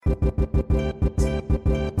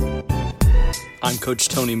I'm Coach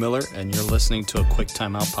Tony Miller, and you're listening to a Quick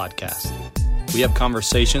Timeout podcast. We have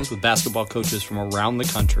conversations with basketball coaches from around the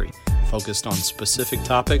country, focused on specific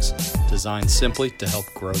topics designed simply to help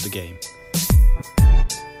grow the game.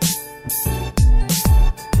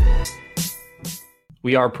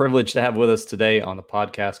 We are privileged to have with us today on the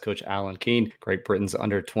podcast Coach Alan Keane, Great Britain's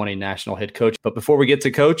under-20 national head coach. But before we get to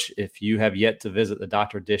Coach, if you have yet to visit the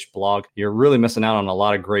Dr. Dish blog, you're really missing out on a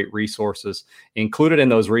lot of great resources. Included in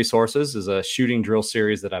those resources is a shooting drill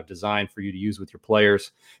series that I've designed for you to use with your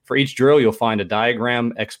players. For each drill, you'll find a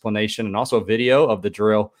diagram, explanation, and also a video of the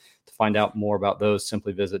drill. To find out more about those,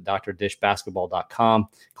 simply visit drdishbasketball.com.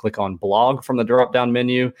 Click on blog from the drop-down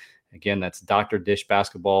menu. Again, that's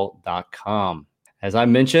drdishbasketball.com. As I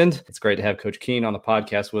mentioned, it's great to have Coach Keane on the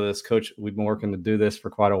podcast with us. Coach, we've been working to do this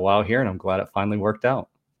for quite a while here, and I'm glad it finally worked out.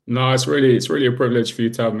 No, it's really a privilege for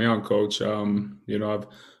you to have me on, Coach. I'm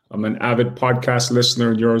an avid podcast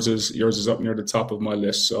listener, and yours is up near the top of my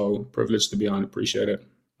list. So privileged to be on. Appreciate it.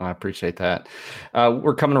 I appreciate that.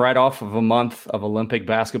 We're coming right off of a month of Olympic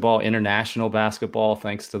basketball, international basketball,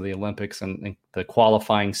 thanks to the Olympics and the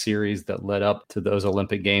qualifying series that led up to those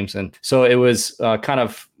Olympic Games. And so it was kind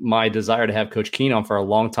of my desire to have Coach Keane on for a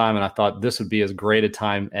long time, and I thought this would be as great a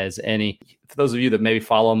time as any. For those of you that maybe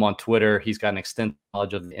follow him on Twitter, he's got an extensive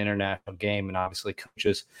knowledge of the international game and obviously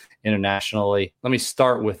coaches internationally. Let me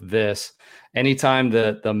start with this. Anytime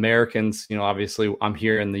the Americans, obviously I'm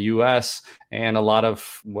here in the U.S., and a lot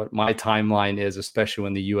of what my timeline is, especially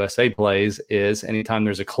when the USA plays, is anytime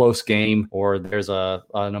there's a close game or there's an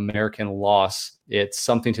American loss, it's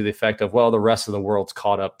something to the effect of, well, the rest of the world's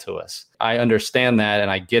caught up to us. I understand that,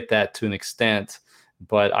 and I get that to an extent.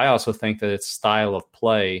 But I also think that it's style of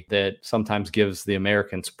play that sometimes gives the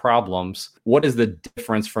Americans problems. What is the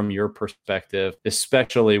difference from your perspective,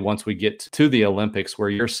 especially once we get to the Olympics where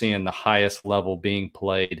you're seeing the highest level being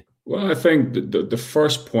played? Well, I think the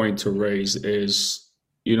first point to raise is,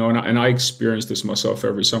 and I experience this myself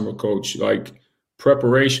every summer, Coach, like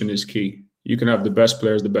preparation is key. You can have the best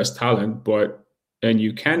players, the best talent, and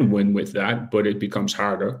you can win with that, but it becomes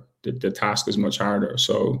harder. The task is much harder.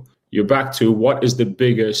 So you're back to what is the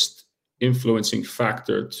biggest influencing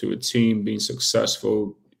factor to a team being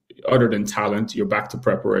successful other than talent. You're back to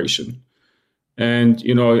preparation. And,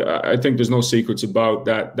 I think there's no secrets about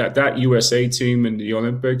that USA team in the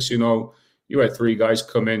Olympics. You had 3 guys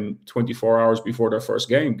come in 24 hours before their first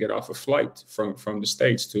game, get off a flight from the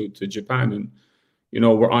States to Japan. And,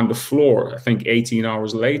 we're on the floor, I think 18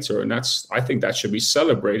 hours later. And I think that should be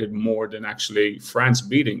celebrated more than actually France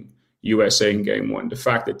beating USA in game 1. The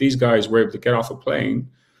fact that these guys were able to get off a plane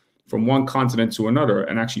from one continent to another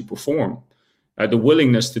and actually perform, the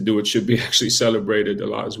willingness to do it should be actually celebrated a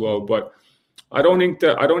lot as well. But I don't think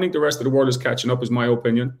the rest of the world is catching up, is my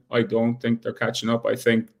opinion. I don't think they're catching up. I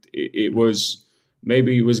think it was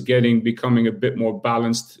becoming a bit more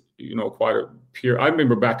balanced. Quite a pure. I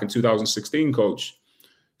remember back in 2016, Coach,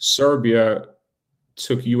 Serbia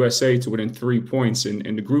took USA to within 3 points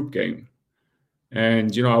in the group game.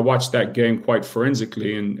 And, I watched that game quite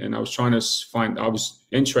forensically, and I was trying to I was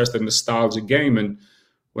interested in the styles of game. And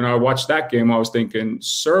when I watched that game, I was thinking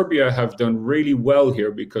Serbia have done really well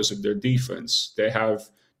here because of their defense. They have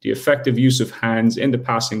the effective use of hands in the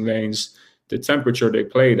passing lanes, the temperature they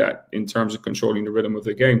played at in terms of controlling the rhythm of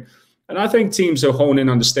the game. And I think teams are honed in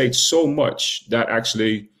on the stage so much that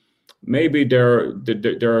actually maybe they're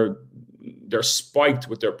spiked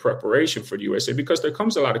with their preparation for the USA, because there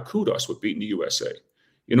comes a lot of kudos with beating the USA.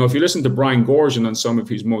 If you listen to Brian Goorjian on some of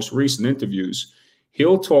his most recent interviews,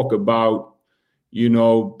 he'll talk about,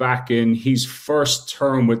 back in his first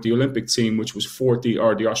term with the Olympic team, which was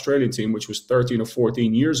the Australian team, which was 13 or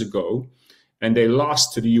 14 years ago, and they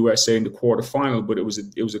lost to the USA in the quarterfinal, but it was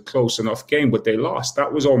a close enough game, but they lost.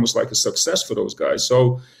 That was almost like a success for those guys.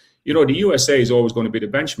 So, the USA is always going to be the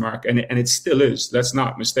benchmark, and it still is. Let's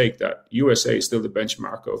not mistake that. USA is still the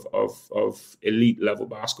benchmark of elite level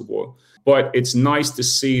basketball. But it's nice to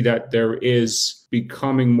see that there is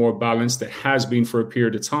becoming more balanced. It has been for a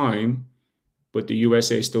period of time, but the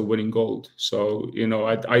USA is still winning gold. So,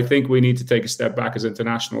 I think we need to take a step back as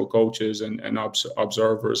international coaches and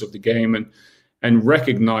observers of the game and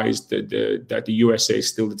recognize that the USA is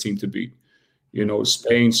still the team to beat.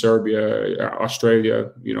 Spain, Serbia, Australia,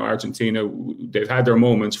 Argentina, they've had their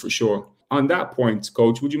moments for sure. On that point,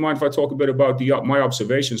 Coach, would you mind if I talk a bit about my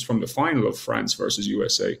observations from the final of France versus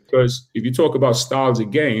USA? Because if you talk about styles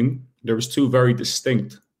of game, there was 2 very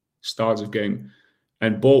distinct styles of game,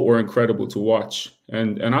 and both were incredible to watch.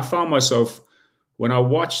 And I found myself, when I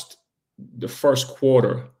watched the first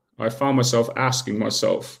quarter, I found myself asking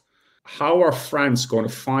myself, how are France going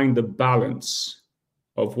to find the balance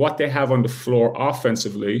of what they have on the floor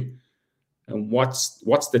offensively and what's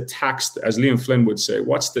the tax, as Liam Flynn would say,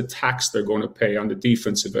 what's the tax they're going to pay on the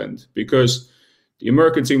defensive end? Because the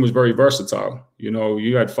American team was very versatile. You know,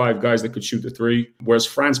 you had 5 guys that could shoot the three, whereas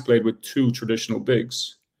France played with 2 traditional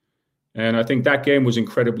bigs. And I think that game was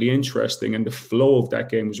incredibly interesting, and the flow of that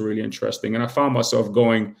game was really interesting. And I found myself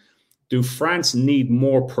going, do France need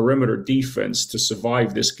more perimeter defense to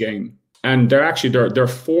survive this game? And their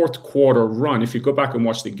fourth quarter run, if you go back and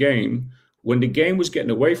watch the game, when the game was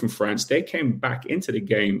getting away from France, they came back into the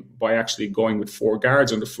game by actually going with 4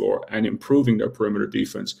 guards on the floor and improving their perimeter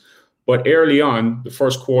defense. But early on, the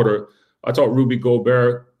first quarter, I thought Rudy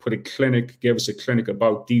Gobert gave us a clinic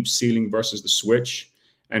about deep ceiling versus the switch.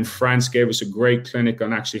 And France gave us a great clinic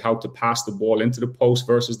on actually how to pass the ball into the post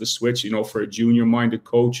versus the switch, you know, for a junior-minded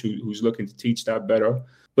coach who's looking to teach that better.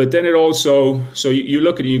 But then it also, so you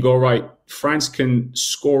look at it and you go, right, France can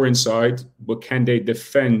score inside, but can they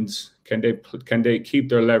defend? Can they keep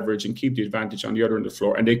their leverage and keep the advantage on the other end of the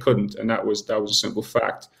floor? And they couldn't, and that was a simple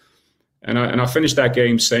fact. And I finished that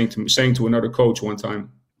game saying to another coach one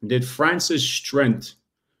time, did France's strength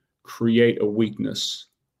create a weakness?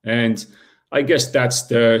 And I guess that's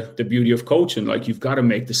the beauty of coaching. Like, you've got to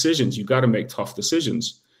make decisions. You've got to make tough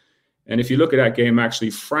decisions. And if you look at that game,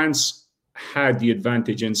 actually, France had the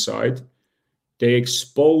advantage inside. They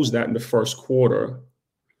exposed that in the first quarter.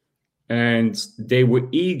 And they were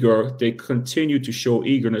eager. They continued to show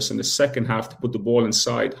eagerness in the second half to put the ball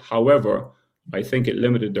inside. However, I think it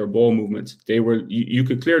limited their ball movement. You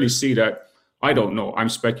could clearly see that. I don't know. I'm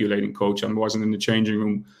speculating, coach. I wasn't in the changing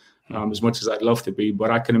room as much as I'd love to be,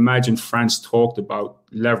 but I can imagine France talked about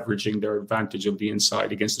leveraging their advantage of the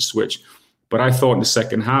inside against the switch. But I thought in the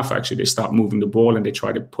second half, actually, they stopped moving the ball and they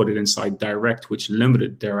tried to put it inside direct, which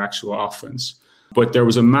limited their actual offense. But there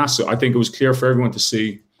was I think it was clear for everyone to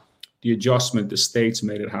see the adjustment the States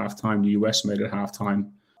made at halftime, the US made at halftime.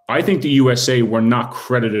 I think the USA were not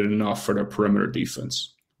credited enough for their perimeter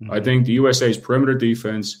defense. Mm-hmm. I think the USA's perimeter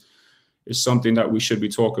defense is something that we should be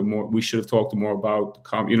talking more. We should have talked more about.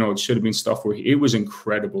 You know, it should have been stuff where it was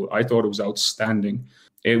incredible. I thought it was outstanding.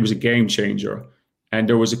 It was a game changer. And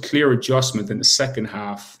there was a clear adjustment in the second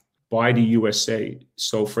half by the USA.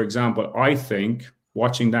 So, for example, I think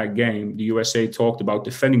watching that game, the USA talked about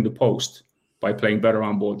defending the post by playing better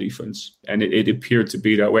on-ball defense. And it appeared to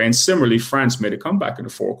be that way. And similarly, France made a comeback in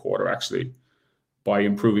the fourth quarter, actually, by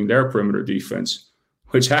improving their perimeter defense,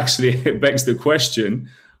 which actually begs the question,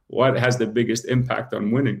 what has the biggest impact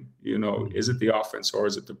on winning? You know, is it the offense or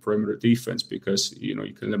is it the perimeter defense? Because, you know,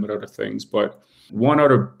 you can limit other things. But one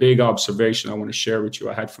other big observation I want to share with you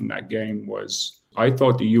I had from that game was I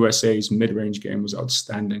thought the USA's mid-range game was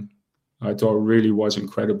outstanding. I thought it really was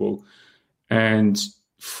incredible. And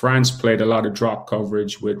France played a lot of drop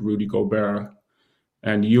coverage with Rudy Gobert.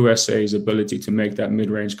 And USA's ability to make that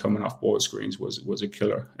mid-range coming off ball screens was a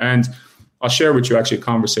killer. And I'll share with you actually a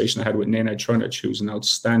conversation I had with Nenad Tronic, who's an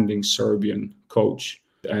outstanding Serbian coach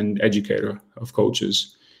and educator of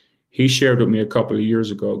coaches. He shared with me a couple of years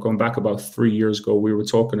ago, going back about 3 years ago, we were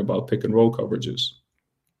talking about pick and roll coverages.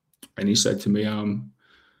 And he said to me,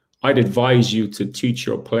 I'd advise you to teach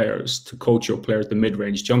your players, to coach your players the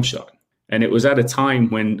mid-range jump shot. And it was at a time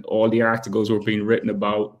when all the articles were being written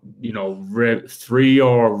about, you know, three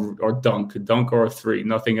or dunk or three,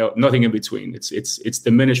 nothing else, nothing in between. It's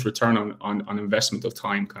diminished return on investment of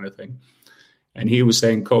time kind of thing. And he was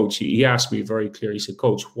saying, Coach, he asked me very clearly, he said,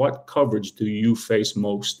 Coach, what coverage do you face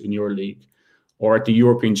most in your league or at the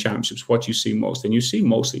European Championships? What you see most? And you see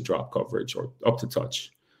mostly drop coverage or up to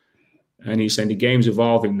touch. And he's saying the game's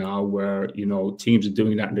evolving now where, you know, teams are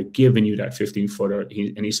doing that and they're giving you that 15-footer.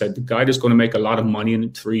 And he said the guy that's going to make a lot of money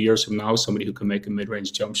in 3 years from now is somebody who can make a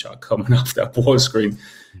mid-range jump shot coming off that ball screen.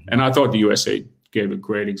 And I thought the USA gave a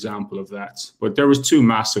great example of that. But there was 2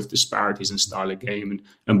 massive disparities in style of game.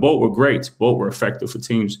 And both were great. Both were effective for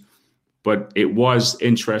teams. But it was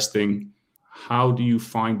interesting. How do you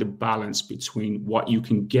find the balance between what you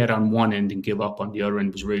can get on one end and give up on the other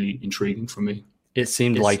end was really intriguing for me. It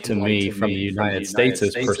seemed like to me from the United States'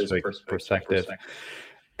 perspective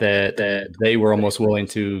that they were almost willing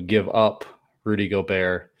to give up Rudy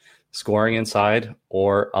Gobert scoring inside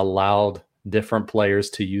or allowed different players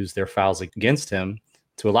to use their fouls against him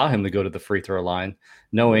to allow him to go to the free throw line,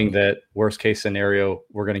 knowing that worst case scenario,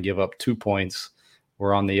 we're going to give up 2 points.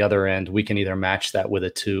 We're on the other end. We can either match that with a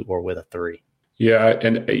 2 or with a 3. Yeah,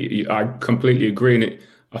 and I completely agree. And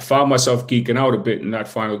I found myself geeking out a bit in that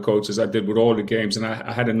final, coach, as I did with all the games. And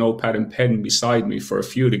I had a notepad and pen beside me for a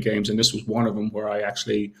few of the games. And this was one of them where I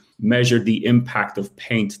actually measured the impact of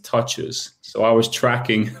paint touches. So I was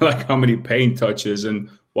tracking like how many paint touches and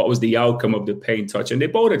what was the outcome of the paint touch. And they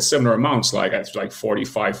both had similar amounts, like it's like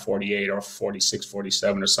 45, 48 or 46,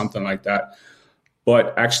 47 or something like that.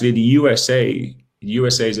 But actually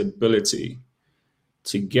USA's ability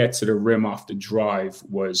to get to the rim off the drive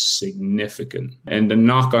was significant. And the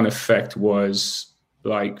knock-on effect was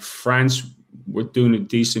like France were doing a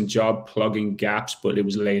decent job plugging gaps, but it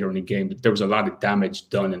was later in the game. But there was a lot of damage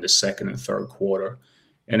done in the second and third quarter.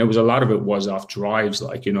 And a lot of it was off drives.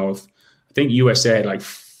 Like, I think USA had like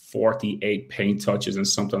 48 paint touches and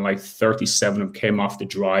something like 37 of them came off the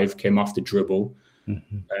drive, came off the dribble.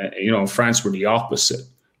 Mm-hmm. France were the opposite.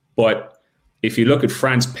 But if you look at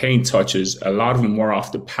France paint touches, a lot of them were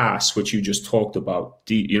off the pass, which you just talked about,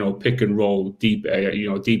 pick and roll, deep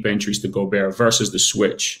entries to Gobert versus the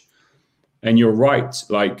switch. And you're right,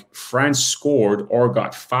 like France scored or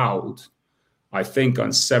got fouled, I think, on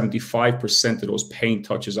 75% of those paint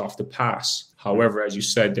touches off the pass. However, as you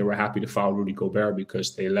said, they were happy to foul Rudy Gobert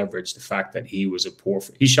because they leveraged the fact that he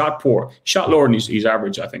shot poor. He shot lower than his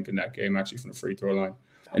average, I think, in that game, actually, from the free throw line.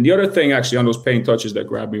 And the other thing, actually, on those paint touches that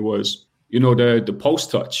grabbed me was, the post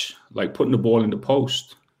touch, like putting the ball in the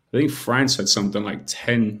post. I think France had something like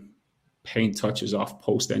 10 paint touches off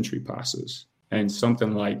post entry passes, and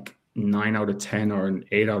something like 9 out of 10 or an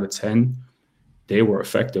 8 out of 10, they were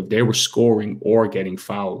effective. They were scoring or getting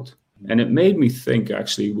fouled. And it made me think,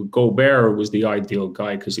 actually, Gobert was the ideal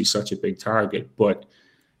guy because he's such a big target. But,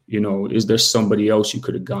 is there somebody else you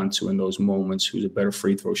could have gone to in those moments who's a better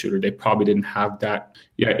free throw shooter? They probably didn't have that.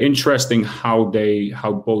 Yeah, interesting how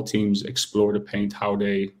both teams explored the paint, how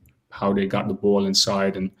they got the ball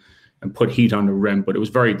inside and put heat on the rim. But it was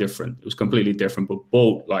very different. It was completely different. But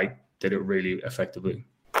both did it really effectively.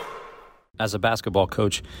 As a basketball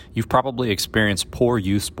coach, you've probably experienced poor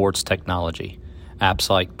youth sports technology. Apps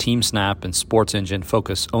like TeamSnap and Sports Engine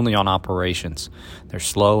focus only on operations. They're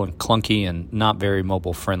slow and clunky and not very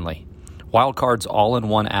mobile friendly. Wildcard's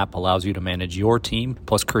all-in-one app allows you to manage your team,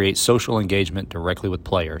 plus create social engagement directly with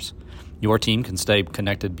players. Your team can stay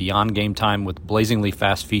connected beyond game time with blazingly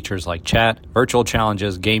fast features like chat, virtual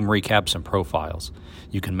challenges, game recaps, and profiles.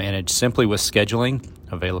 You can manage simply with scheduling,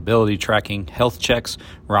 availability tracking, health checks,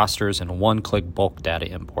 rosters, and one-click bulk data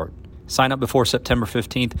import. Sign up before September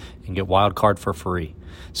 15th and get Wildcard for free.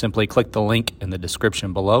 Simply click the link in the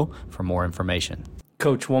description below for more information.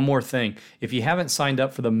 Coach, one more thing. If you haven't signed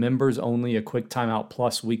up for the members only A Quick Timeout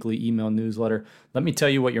Plus weekly email newsletter, let me tell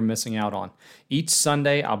you what you're missing out on. Each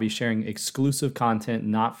Sunday, I'll be sharing exclusive content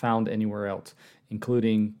not found anywhere else,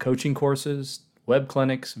 including coaching courses, web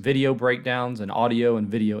clinics, video breakdowns, and audio and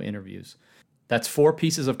video interviews. That's 4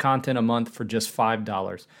 pieces of content a month for just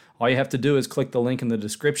 $5. All you have to do is click the link in the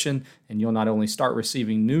description, and you'll not only start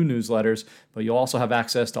receiving new newsletters, but you'll also have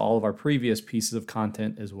access to all of our previous pieces of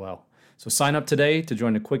content as well. So sign up today to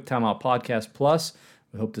join the Quick Timeout Podcast Plus.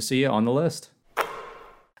 We hope to see you on the list.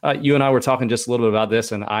 You and I were talking just a little bit about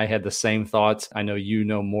this, and I had the same thoughts. I know you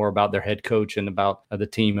know more about their head coach and about the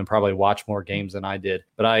team and probably watch more games than I did.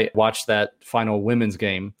 But I watched that final women's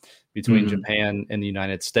game between Japan and the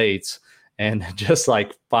United States. And just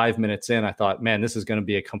like 5 minutes in, I thought, man, this is going to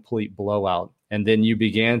be a complete blowout. And then you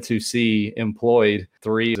began to see employed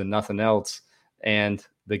threes and nothing else. And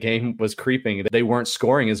the game was creeping. They weren't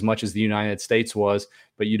scoring as much as the United States was,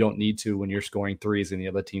 but you don't need to when you're scoring threes and the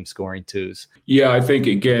other team scoring twos. Yeah, I think,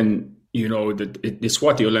 again, it's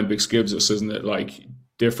what the Olympics gives us, isn't it? Like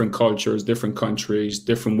different cultures, different countries,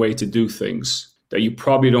 different way to do things that you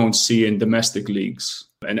probably don't see in domestic leagues.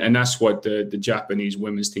 And that's what the Japanese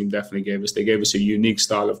women's team definitely gave us. They gave us a unique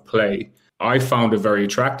style of play. I found a very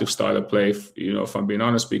attractive style of play, if I'm being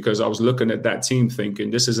honest, because I was looking at that team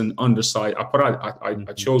thinking this is an undersized.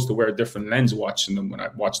 I chose to wear a different lens watching them. When I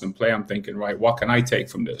watched them play, I'm thinking, right, what can I take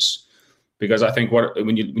from this? Because I think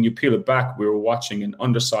when you peel it back, we were watching an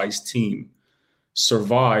undersized team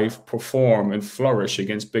survive, perform, and flourish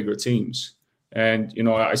against bigger teams. And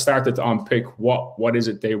I started to unpick what is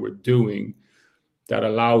it they were doing that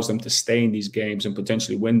allows them to stay in these games and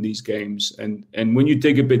potentially win these games. And when you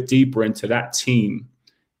dig a bit deeper into that team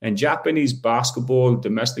and Japanese basketball,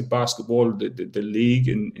 domestic basketball, the league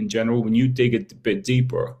in general, when you dig a bit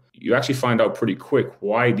deeper, you actually find out pretty quick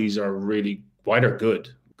why they're good.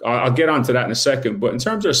 I'll get onto that in a second. But in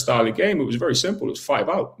terms of their style of game, it was very simple. It was 5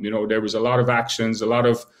 out. There was a lot of actions, a lot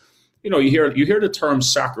of, you hear the term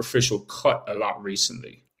sacrificial cut a lot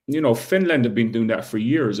recently. Finland have been doing that for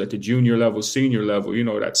years at the junior level, senior level.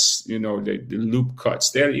 That's, the loop cuts.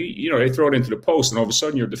 They throw it into the post and all of a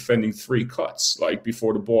sudden you're defending 3 cuts, like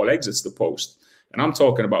before the ball exits the post. And I'm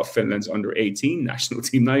talking about Finland's under 18 national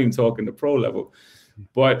team, not even talking the pro level.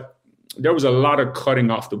 But there was a lot of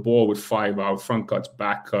cutting off the ball with 5 out, front cuts,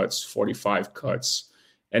 back cuts, 45 cuts.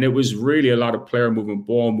 And it was really a lot of player movement,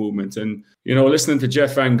 ball movement. And, listening to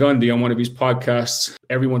Jeff Van Gundy on one of his podcasts,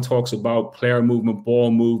 everyone talks about player movement,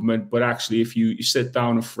 ball movement. But actually, if you sit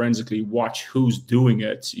down and forensically watch who's doing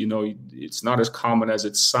it, it's not as common as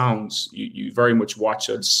it sounds. You very much watch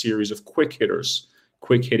a series of quick hitters,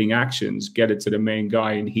 quick hitting actions, get it to the main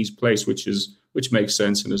guy in his place, which makes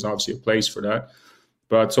sense. And there's obviously a place for that.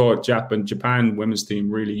 But I thought Japan women's team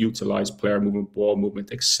really utilized player movement, ball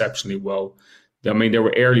movement exceptionally well. I mean, they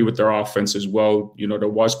were early with their offense as well. There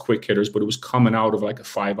was quick hitters, but it was coming out of like a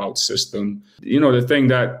 5-out system. The thing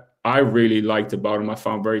that I really liked about them, I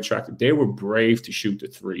found very attractive, they were brave to shoot the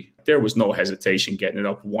three. There was no hesitation getting it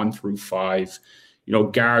up 1 through 5.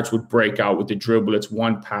 Guards would break out with the dribble. It's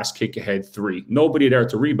 1 pass, kick ahead, 3. Nobody there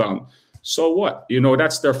to rebound. So what?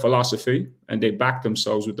 That's their philosophy, and they backed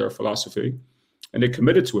themselves with their philosophy, and they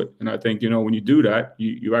committed to it. And I think, when you do that,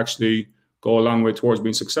 you actually go a long way towards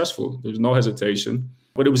being successful. There's no hesitation.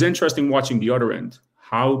 But it was interesting watching the other end.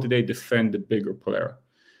 How do they defend the bigger player?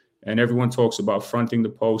 And everyone talks about fronting the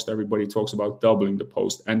post. Everybody talks about doubling the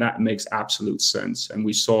post. And that makes absolute sense. And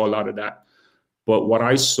we saw a lot of that. But what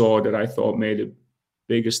I saw that I thought made the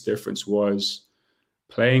biggest difference was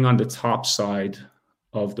playing on the top side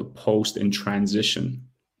of the post in transition.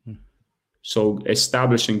 So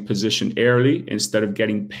establishing position early instead of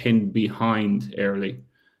getting pinned behind early.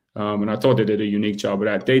 And I thought they did a unique job of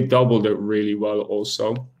that. They doubled it really well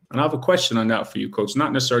also. And I have a question on that for you, Coach,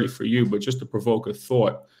 not necessarily for you, but just to provoke a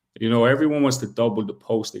thought. Everyone wants to double the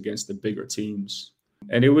post against the bigger teams.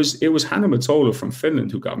 And it was Hanna Matola from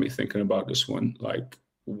Finland who got me thinking about this one. Like,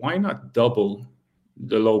 why not double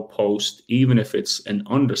the low post, even if it's an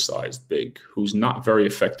undersized big who's not very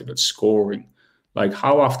effective at scoring? Like,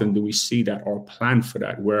 how often do we see that or plan for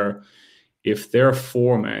that, where if their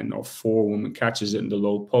 4-man or 4-woman catches it in the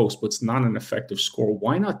low post, but it's not an effective score,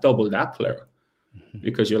 why not double that player?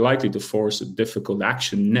 Because you're likely to force a difficult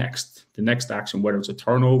action next. The next action, whether it's a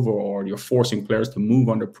turnover or you're forcing players to move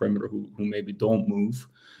on the perimeter who maybe don't move.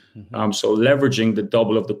 So leveraging the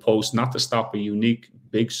double of the post, not to stop a unique,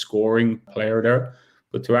 big scoring player there,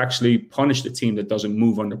 but to actually punish the team that doesn't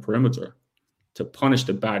move on the perimeter, to punish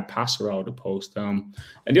the bad passer out of the post. And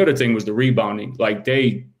the other thing was the rebounding. Like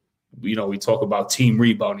we talk about team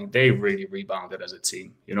rebounding. They really rebounded as a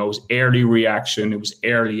team. It was early reaction. It was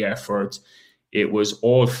early effort. It was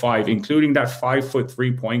all 5, including that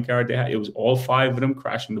 5'3" point guard they had. It was all 5 of them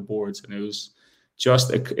crashing the boards. And it was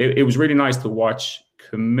just, it was really nice to watch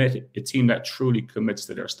a team that truly commits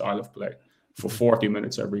to their style of play for 40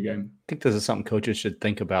 minutes every game. I think this is something coaches should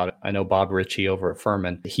think about. I know Bob Ritchie over at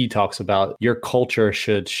Furman, he talks about your culture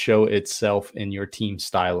should show itself in your team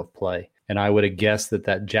style of play. And I would have guessed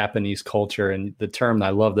that Japanese culture, and I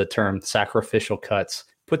love the term sacrificial cuts,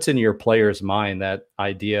 puts in your player's mind that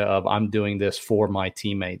idea of I'm doing this for my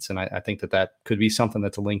teammates. And I think that could be something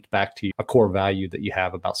that's linked back to a core value that you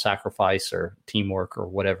have about sacrifice or teamwork or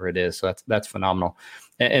whatever it is. So that's phenomenal.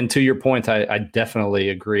 And to your point, I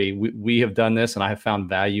definitely agree. We have done this and I have found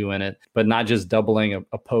value in it, but not just doubling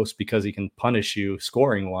a post because he can punish you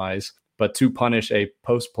scoring wise, but to punish a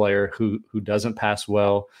post player who doesn't pass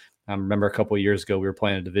well. I remember a couple of years ago, we were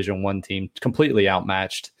playing a Division I team, completely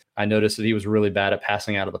outmatched. I noticed that he was really bad at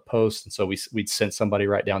passing out of the post. And so we'd sent somebody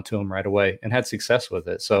right down to him right away and had success with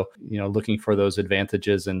it. So, looking for those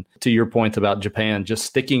advantages. And to your point about Japan, just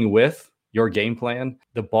sticking with your game plan,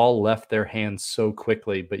 the ball left their hands so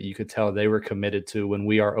quickly, but you could tell they were committed to, when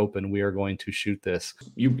we are open, we are going to shoot this.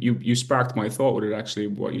 You sparked my thought with it, actually,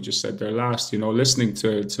 what you just said there last. Listening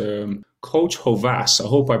to Coach Hovas, I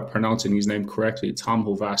hope I'm pronouncing his name correctly, Tom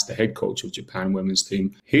Hovas, the head coach of Japan women's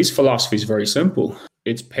team. His philosophy is very simple.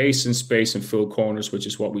 It's pace and space and fill corners, which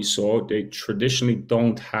is what we saw. They traditionally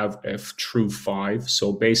don't have a true 5.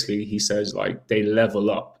 So basically, he says, they level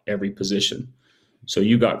up every position. So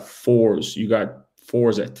you got 4s. You got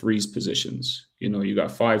 4s at 3s positions. You got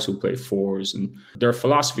 5s who play 4s. And their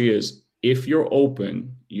philosophy is, if you're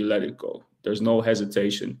open, you let it go. There's no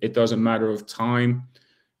hesitation. It doesn't matter of time.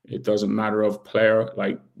 It doesn't matter of player.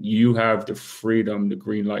 You have the freedom, the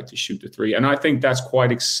green light to shoot the 3. And I think that's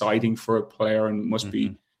quite exciting for a player, and must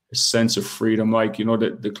be a sense of freedom.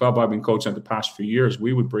 The club I've been coaching the past few years,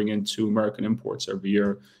 we would bring in 2 American imports every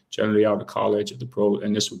year, generally out of college at the pro,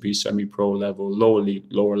 and this would be semi-pro level,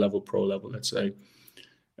 lower level pro level, let's say.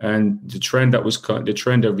 And the trend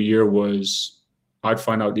every year was, I'd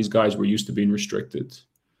find out these guys were used to being restricted.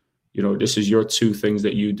 This is your 2 things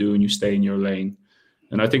that you do, and you stay in your lane.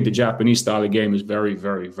 And I think the Japanese style of game is very,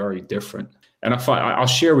 very, very different. And I'll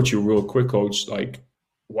share with you real quick, Coach.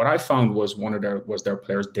 What I found was their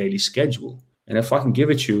players' daily schedule. And if I can give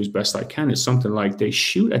it to you as best I can, it's something like they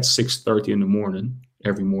shoot at 6:30 in the morning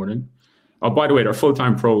every morning. Oh, by the way, they're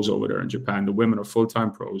full-time pros over there in Japan. The women are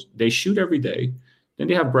full-time pros. They shoot every day. Then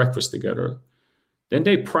they have breakfast together. Then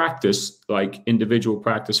they practice, like individual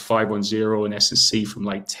practice 5-on-0 and S&C from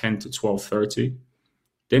like 10 to 12:30.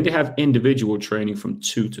 Then they have individual training from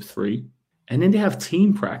 2 to 3. And then they have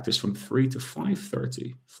team practice from 3 to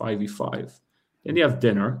 5:30, 5v5. Then they have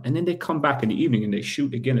dinner. And then they come back in the evening and they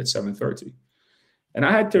shoot again at 7:30. And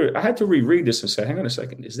I had to reread this and say, hang on a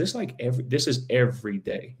second, is this like this is every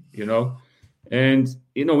day, you know? And,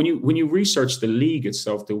 you know, when you research the league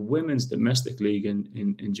itself, the women's domestic league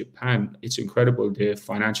in Japan, it's incredible, the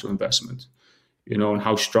financial investment, you know, and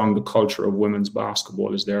how strong the culture of women's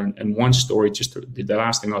basketball is there. And one story, just the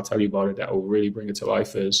last thing I'll tell you about it that will really bring it to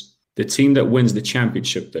life is the team that wins the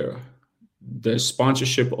championship there, the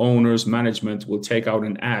sponsorship owners, management will take out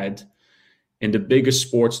an ad in the biggest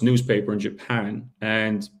sports newspaper in Japan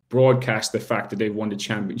and broadcast the fact that they've won the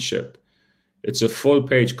championship. It's a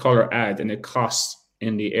full-page color ad, and it costs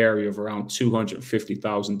in the area of around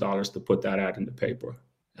 $250,000 to put that ad in the paper.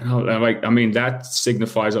 And that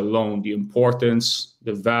signifies alone the importance,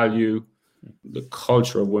 the value, the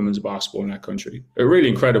culture of women's basketball in that country. It's really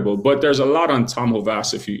incredible. But there's a lot on Tom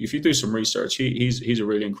Hovasse. If you do some research, he's a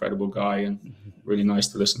really incredible guy and really nice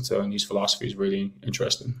to listen to, and his philosophy is really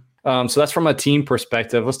interesting. So that's from a team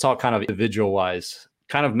perspective. Let's talk kind of individual-wise,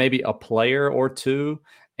 kind of maybe a player or two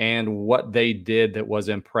and what they did that was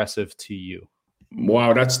impressive to you.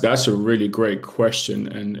 Wow, that's a really great question,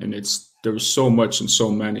 and there was so much and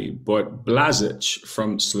so many. But Blažić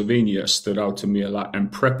from Slovenia stood out to me a lot,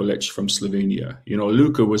 and Prepelic from Slovenia. You know,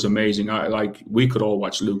 Luka was amazing. We could all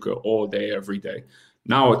watch Luka all day, every day.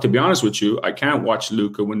 Now, to be honest with you, I can't watch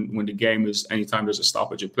Luka when the game is anytime there's a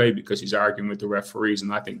stoppage of play because he's arguing with the referees,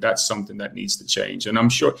 and I think that's something that needs to change. And I'm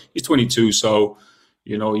sure he's 22, so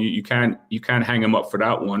you know you can't hang him up for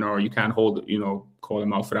that one, or you can't call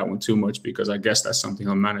him out for that one too much, because I guess that's something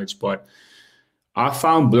he'll manage. But I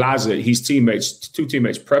found Blažić, his two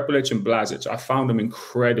teammates, Prepelic and Blažić, I found them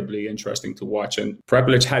incredibly interesting to watch. And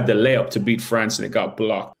Prepelic had the layup to beat France and it got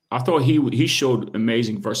blocked. I thought he showed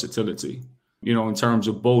amazing versatility, you know, in terms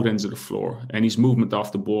of both ends of the floor and his movement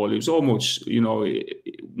off the ball. It was almost, you know,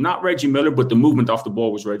 not Reggie Miller, but the movement off the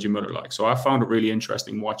ball was Reggie Miller-like. So I found it really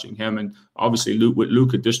interesting watching him. And obviously, with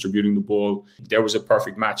Luka distributing the ball, there was a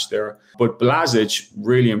perfect match there. But Blažić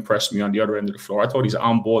really impressed me on the other end of the floor. I thought his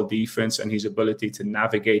on-ball defense and his ability to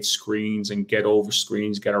navigate screens and get over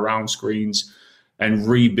screens, get around screens, and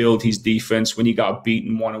rebuild his defense. When he got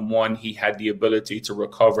beaten one-on-one, he had the ability to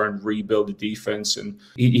recover and rebuild the defense. And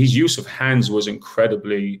his use of hands was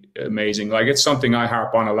incredibly amazing. Like, it's something I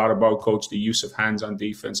harp on a lot about, Coach, the use of hands on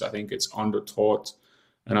defense. I think it's under-taught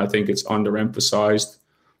and I think it's underemphasized.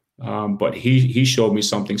 But he showed me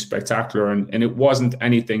something spectacular. And it wasn't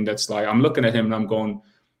anything that's like, I'm looking at him and I'm going,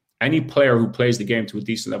 any player who plays the game to a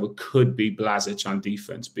decent level could be Blažić on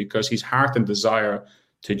defense, because his heart and desire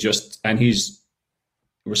to and his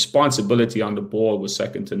responsibility on the ball was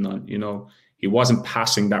second to none. You know, he wasn't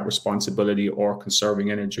passing that responsibility or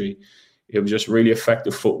conserving energy. It was just really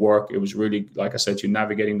effective footwork. It was really, like I said, you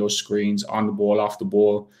navigating those screens on the ball, off the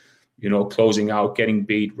ball, you know, closing out, getting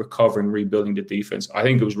beat, recovering, rebuilding the defense. I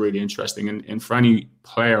think it was really interesting. And for any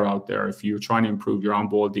player out there, if you're trying to improve your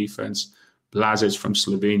on-ball defense, Blažić from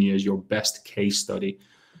Slovenia is your best case study.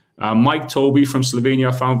 Mike Tobey from Slovenia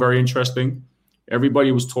I found very interesting.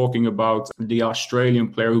 Everybody was talking about the Australian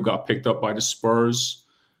player who got picked up by the Spurs,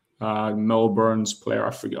 Melbourne's player.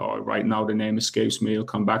 I forget right now, the name escapes me. It'll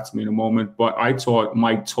come back to me in a moment. But I thought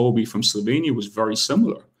Mike Tobey from Slovenia was very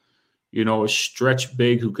similar. You know, a stretch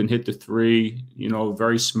big who can hit the three, you know,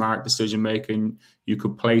 very smart decision-making. You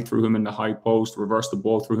could play through him in the high post, reverse the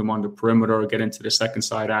ball through him on the perimeter, get into the second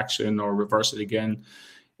side action or reverse it again.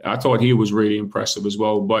 I thought he was really impressive as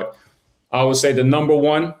well. But I would say the number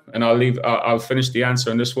one, and I'll finish the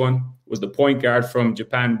answer on this one, was the point guard from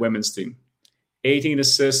Japan women's team. 18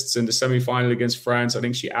 assists in the semifinal against France. I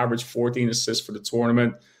think she averaged 14 assists for the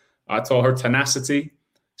tournament. I thought her tenacity,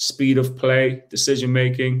 speed of play,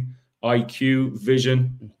 decision-making, IQ,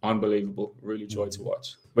 vision, unbelievable. Really enjoyed to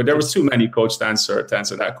watch. But there was too many, Coach, to answer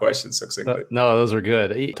that question succinctly. No, those are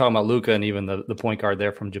good. Talking about Luka and even the point guard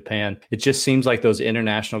there from Japan, it just seems like those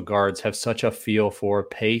international guards have such a feel for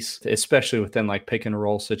pace, especially within like pick and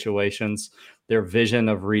roll situations. Their vision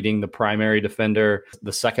of reading the primary defender,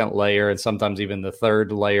 the second layer, and sometimes even the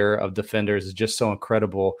third layer of defenders is just so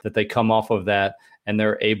incredible that they come off of that and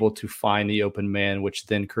they're able to find the open man, which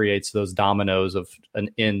then creates those dominoes of an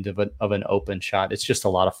end of an open shot. It's just a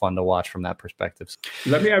lot of fun to watch from that perspective.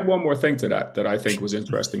 Let me add one more thing to that I think was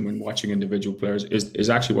interesting when watching individual players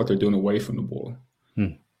is actually what they're doing away from the ball.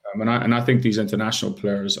 And I think these international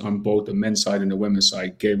players on both the men's side and the women's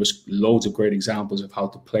side gave us loads of great examples of how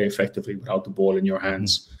to play effectively without the ball in your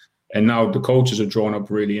hands. And now the coaches are drawing up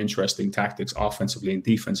really interesting tactics offensively and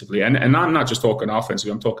defensively. And I'm not just talking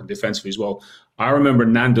offensively, I'm talking defensively as well. I remember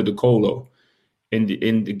Nando De Colo in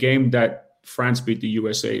the game that France beat the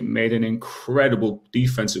USA, made an incredible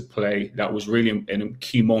defensive play that was really in a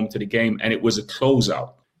key moment to the game, and it was a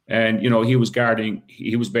closeout. And, he was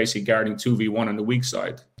basically guarding 2v1 on the weak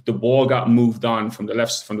side. The ball got moved on from the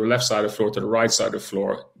left side of the floor to the right side of the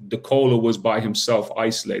floor. De Colo was by himself,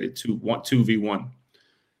 isolated, 2v1.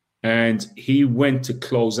 And he went to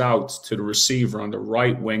close out to the receiver on the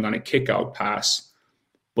right wing on a kick-out pass,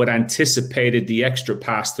 but anticipated the extra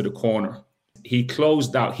pass to the corner. He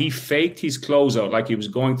closed out. He faked his closeout like he was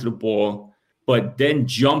going to the ball, but then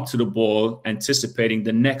jumped to the ball, anticipating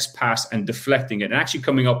the next pass and deflecting it, and actually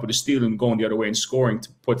coming up with a steal and going the other way and scoring to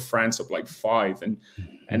put France up like 5.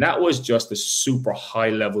 And that was just a super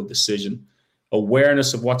high-level decision.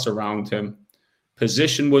 Awareness of what's around him.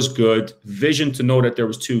 Position was good. Vision to know that there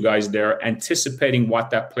was 2 guys there, anticipating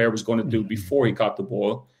what that player was going to do before he got the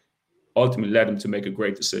ball. Ultimately led him to make a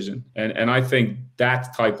great decision. And I think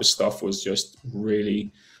that type of stuff was just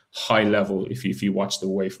really high level if you watch the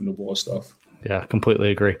away from the ball stuff. Yeah,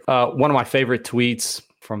 completely agree. One of my favorite tweets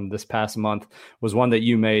from this past month was one that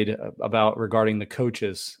you made regarding the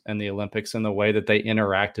coaches and the Olympics and the way that they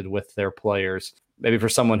interacted with their players. Maybe for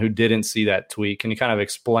someone who didn't see that tweet, can you kind of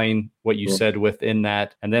explain what you said within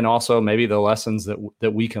that? And then also maybe the lessons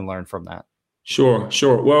that we can learn from that. Sure.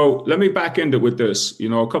 Well, let me back end it with this. A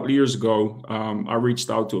couple of years ago, I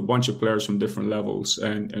reached out to a bunch of players from different levels,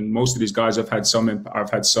 and most of these guys I've had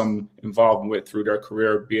some involvement with through their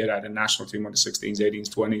career, be it at a national team on the 16s, 18s,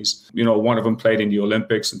 20s. One of them played in the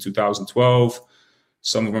Olympics in 2012.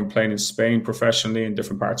 Some of them played in Spain professionally in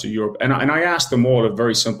different parts of Europe. And I asked them all a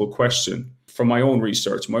very simple question from my own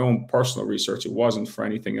research, my own personal research. It wasn't for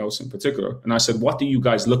anything else in particular. And I said, what do you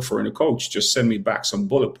guys look for in a coach? Just send me back some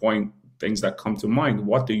bullet point things that come to mind.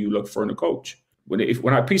 What do you look for in a coach?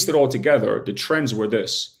 When I pieced it all together, the trends were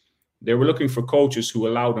this. They were looking for coaches who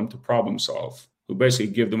allow them to problem solve, who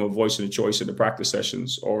basically give them a voice and a choice in the practice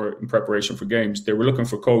sessions or in preparation for games. They were looking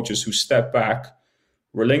for coaches who step back,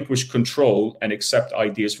 relinquish control, and accept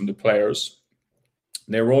ideas from the players.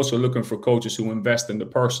 They were also looking for coaches who invest in the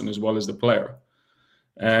person as well as the player.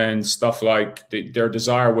 And stuff like their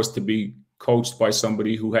desire was to be coached by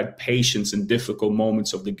somebody who had patience in difficult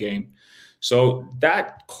moments of the game. So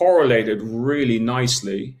that correlated really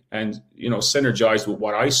nicely and, synergized with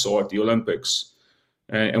what I saw at the Olympics.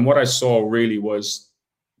 And what I saw really was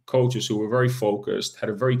coaches who were very focused, had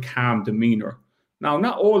a very calm demeanor. Now,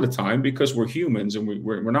 not all the time, because we're humans and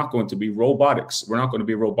we're not going to be robotics. We're not going to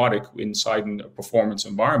be robotic inside a performance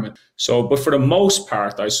environment. But for the most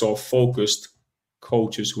part, I saw focused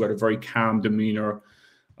coaches who had a very calm demeanor.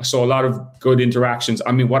 I saw a lot of good interactions.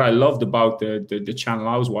 I mean, what I loved about the channel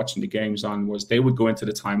I was watching the games on was they would go into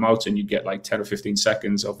the timeouts and you get like 10 or 15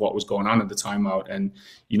 seconds of what was going on at the timeout. And,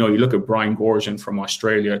 you look at Brian Goorjian from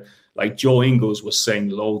Australia, like Joe Ingles was saying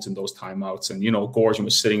loads in those timeouts. And, Goorjian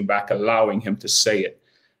was sitting back, allowing him to say it.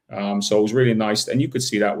 So it was really nice. And you could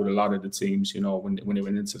see that with a lot of the teams, when they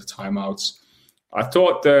went into the timeouts. I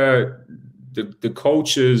thought the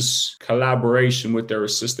coaches' collaboration with their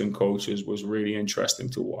assistant coaches was really interesting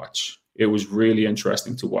to watch. It was really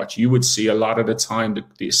interesting to watch. You would see a lot of the time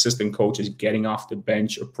the assistant coaches getting off the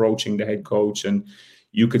bench, approaching the head coach, and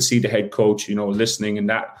you could see the head coach, listening. And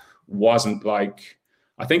that wasn't like,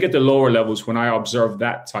 I think at the lower levels, when I observe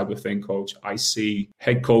that type of thing, coach, I see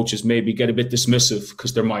head coaches maybe get a bit dismissive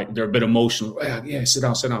because they're a bit emotional. Yeah, sit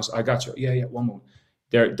down. I got you. Yeah, one moment.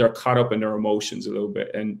 They're caught up in their emotions a little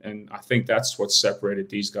bit. And I think that's what separated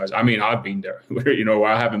these guys. I mean, I've been there,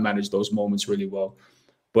 I haven't managed those moments really well.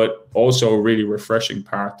 But also a really refreshing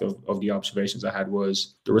part of the observations I had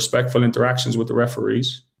was the respectful interactions with the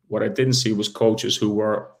referees. What I didn't see was coaches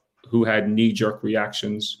who had knee-jerk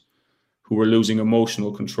reactions, who were losing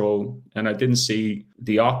emotional control. And I didn't see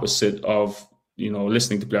the opposite of,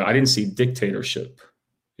 listening to players. I didn't see dictatorship.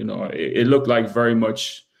 It looked like very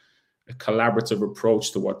much a collaborative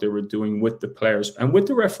approach to what they were doing with the players and with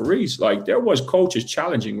the referees. Like there was coaches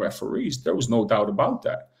challenging referees. There was no doubt about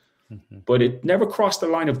that. Mm-hmm. But it never crossed the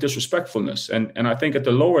line of disrespectfulness. And I think at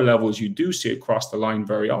the lower levels, you do see it cross the line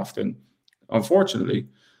very often, unfortunately.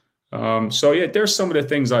 There's some of the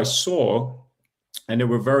things I saw, and they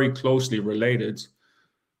were very closely related.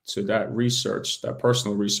 to that research, that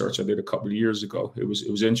personal research I did a couple of years ago. It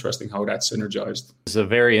was interesting how that synergized. It's a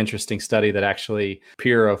very interesting study that actually a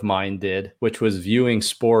peer of mine did, which was viewing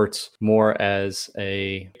sports more as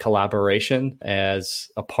a collaboration, as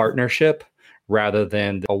a partnership, rather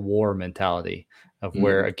than a war mentality of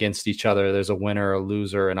where against each other, there's a winner, a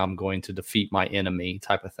loser, and I'm going to defeat my enemy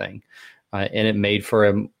type of thing. And it made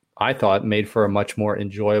for I thought made for a much more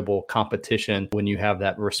enjoyable competition when you have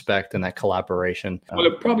that respect and that collaboration. Well,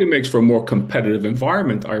 it probably makes for a more competitive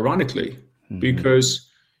environment, ironically, because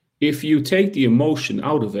if you take the emotion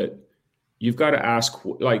out of it, you've got to ask,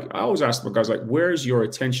 like I always ask my guys, like, where's your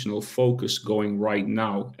attentional focus going right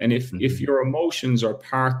now? And if your emotions are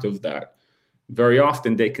part of that, very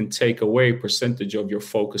often they can take away a percentage of your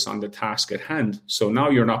focus on the task at hand. So now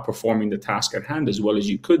you're not performing the task at hand as well as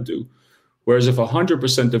you could do. Whereas if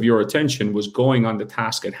 100% of your attention was going on the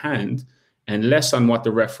task at hand and less on what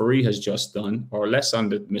the referee has just done or less on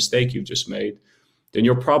the mistake you've just made, then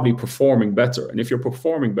you're probably performing better. And if you're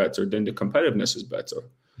performing better, then the competitiveness is better.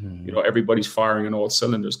 Everybody's firing on all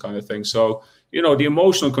cylinders kind of thing. So, the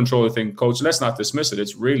emotional control thing, coach, let's not dismiss it.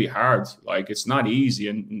 It's really hard. Like, it's not easy.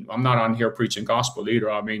 And I'm not on here preaching gospel either.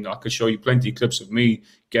 I mean, I could show you plenty of clips of me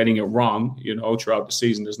getting it wrong, throughout the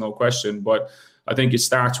season. There's no question. But I think it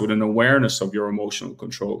starts with an awareness of your emotional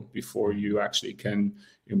control before you actually can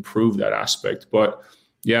improve that aspect. But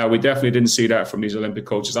yeah, we definitely didn't see that from these Olympic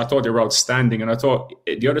coaches. I thought they were outstanding. And I thought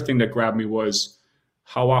the other thing that grabbed me was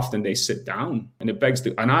how often they sit down. And it begs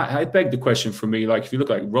I beg the question for me, like if you look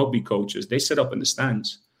like rugby coaches, they sit up in the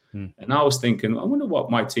stands. And I was thinking, I wonder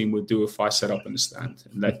what my team would do if I sat up in the stand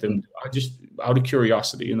and let them, out of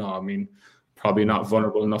curiosity, probably not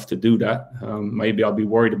vulnerable enough to do that. Maybe I'll be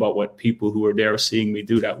worried about what people who are there seeing me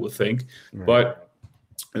do that will think. Right. But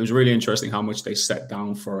it was really interesting how much they sat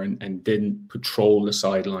down for and didn't patrol the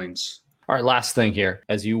sidelines. All right, last thing here.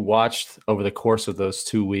 As you watched over the course of those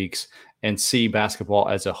 2 weeks and see basketball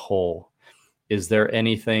as a whole, is there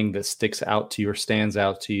anything that stands out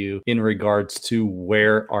to you in regards to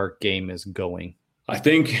where our game is going? I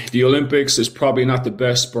think the Olympics is probably not the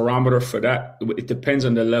best barometer for that. It depends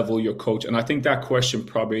on the level you're coaching. And I think that question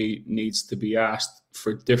probably needs to be asked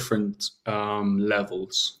for different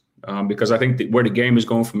levels. Because I think where the game is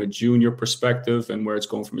going from a junior perspective and where it's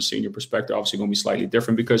going from a senior perspective, obviously going to be slightly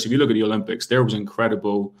different. Because if you look at the Olympics, there was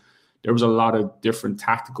a lot of different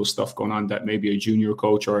tactical stuff going on that maybe a junior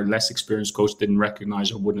coach or a less experienced coach didn't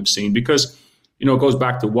recognize or wouldn't have seen. Because it goes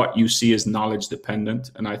back to what you see as knowledge dependent.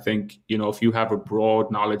 And I think, if you have a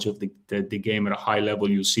broad knowledge of the game at a high level,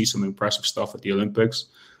 you'll see some impressive stuff at the Olympics,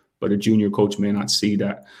 but a junior coach may not see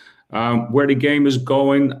that. Where the game is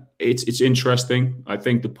going, it's interesting. I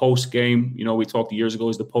think the post game, we talked years ago,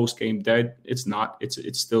 is the post game dead? It's not.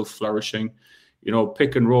 It's still flourishing.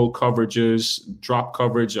 Pick and roll coverages, drop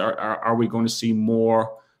coverage. Are we going to see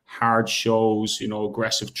more hard shows?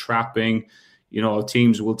 Aggressive trapping.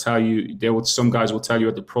 Teams will tell you, some guys will tell you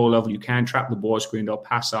at the pro level, you can't trap the ball screen. They'll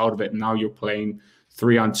pass out of it. And now you're playing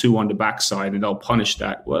 3-on-2 on the backside and they'll punish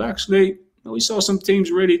that. Well, actually, we saw some teams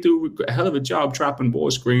really do a hell of a job trapping ball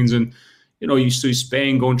screens. And, you see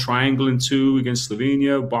Spain going triangle and 2 against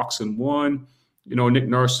Slovenia, boxing 1. Nick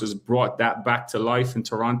Nurse has brought that back to life in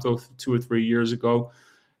Toronto 2 or 3 years ago.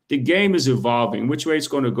 The game is evolving. Which way it's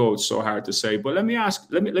going to go, it's so hard to say. But let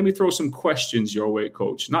me throw some questions your way,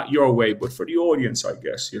 coach. Not your way, but for the audience, I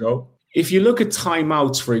guess, If you look at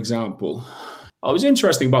timeouts, for example, I was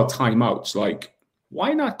interesting about timeouts. Like,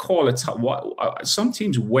 why not call it? Some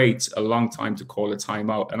teams wait a long time to call a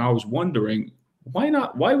timeout. And I was wondering, why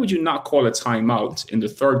not? Why would you not call a timeout in the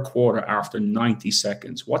third quarter after 90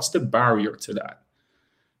 seconds? What's the barrier to that?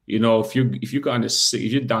 If you're done a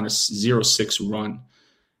 0-6 run.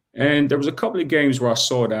 And there was a couple of games where I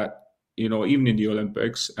saw that, even in the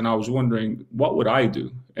Olympics, and I was wondering, what would I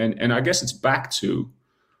do? And I guess it's back to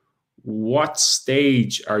what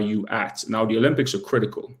stage are you at? Now, the Olympics are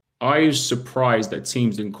critical. I was surprised that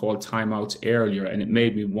teams didn't call timeouts earlier, and it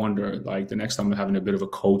made me wonder, like, the next time I'm having a bit of a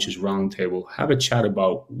coach's roundtable, have a chat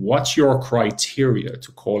about what's your criteria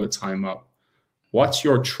to call a timeout? What's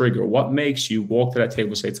your trigger? What makes you walk to that table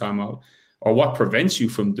and say timeout? Or what prevents you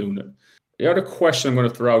from doing it? The other question I'm going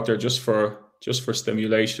to throw out there just for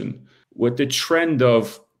stimulation, with the trend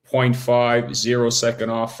of 0.5, 0-second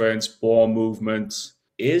offense, ball movement,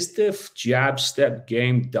 is the jab step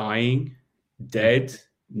game dying, dead,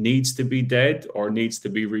 needs to be dead, or needs to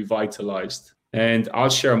be revitalized? And I'll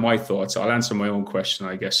share my thoughts. I'll answer my own question,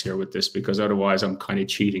 I guess, here with this, because otherwise I'm kind of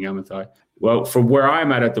cheating, haven't I? Well, from where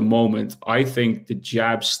I'm at the moment, I think the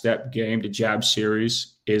jab step game, the jab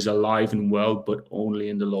series, is alive and well, but only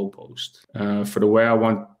in the low post. For the way I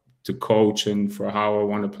want to coach and for how I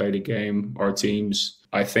want to play the game, our teams.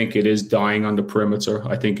 I think it is dying on the perimeter.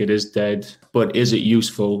 I think it is dead. But is it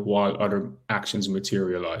useful while other actions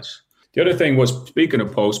materialize? The other thing was, speaking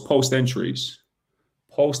of post entries,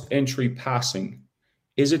 post-entry passing.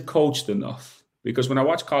 Is it coached enough? Because when I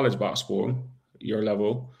watch college basketball, your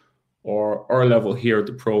level, or our level here at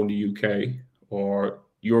the Pro in the UK, or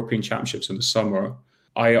European Championships in the summer,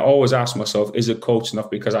 I always ask myself, is it coached enough?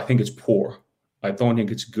 Because I think it's poor. I don't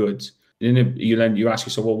think it's good. And then you ask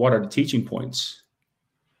yourself, well, what are the teaching points?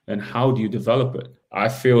 And how do you develop it? I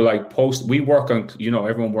feel like we work on,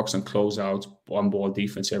 everyone works on closeouts, on-ball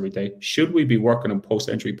defense every day. Should we be working on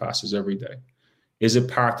post-entry passes every day? Is it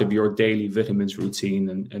part of your daily vitamins routine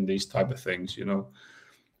and these type of things,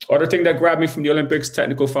 Other thing that grabbed me from the Olympics,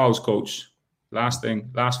 technical fouls, coach. Last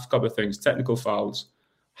couple of things, technical fouls.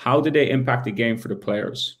 How do they impact the game for the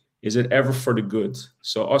players? Is it ever for the good?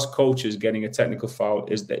 So us coaches getting a technical foul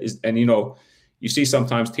you see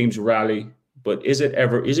sometimes teams rally, but is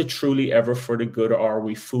it truly ever for the good, or are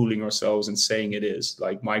we fooling ourselves and saying it is?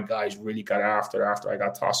 Like, my guys really got after I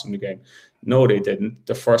got tossed in the game. No, they didn't.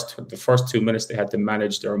 The first 2 minutes they had to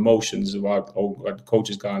manage their emotions about, the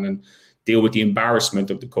coach is gone, and deal with the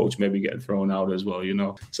embarrassment of the coach maybe getting thrown out as well,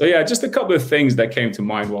 So yeah, just a couple of things that came to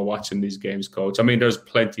mind while watching these games, coach. I mean, there's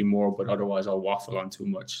plenty more, but otherwise I'll waffle on too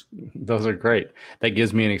much. Those are great. That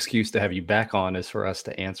gives me an excuse to have you back on, is for us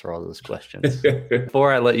to answer all those questions.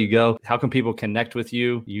 Before I let you go, how can people connect with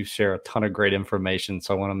you? You share a ton of great information,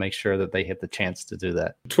 so I want to make sure that they hit the chance to do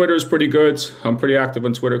that. Twitter is pretty good. I'm pretty active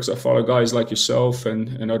on Twitter because I follow guys like yourself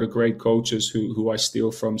and other great coaches who I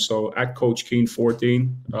steal from. So at Coach Keane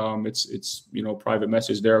 14, it's private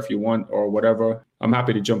message there if you want, or whatever. I'm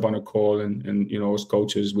happy to jump on a call and as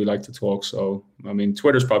coaches, we like to talk. So, I mean,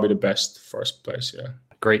 Twitter's probably the best first place. Yeah.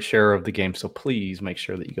 Great sharer of the game. So please make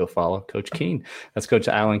sure that you go follow Coach Keane. That's Coach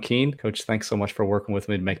Alan Keane. Coach, thanks so much for working with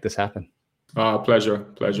me to make this happen. Pleasure.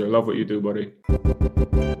 Love what you do, buddy.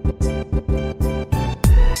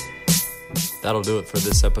 That'll do it for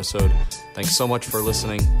this episode. Thanks so much for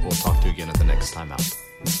listening. We'll talk to you again at the next time out.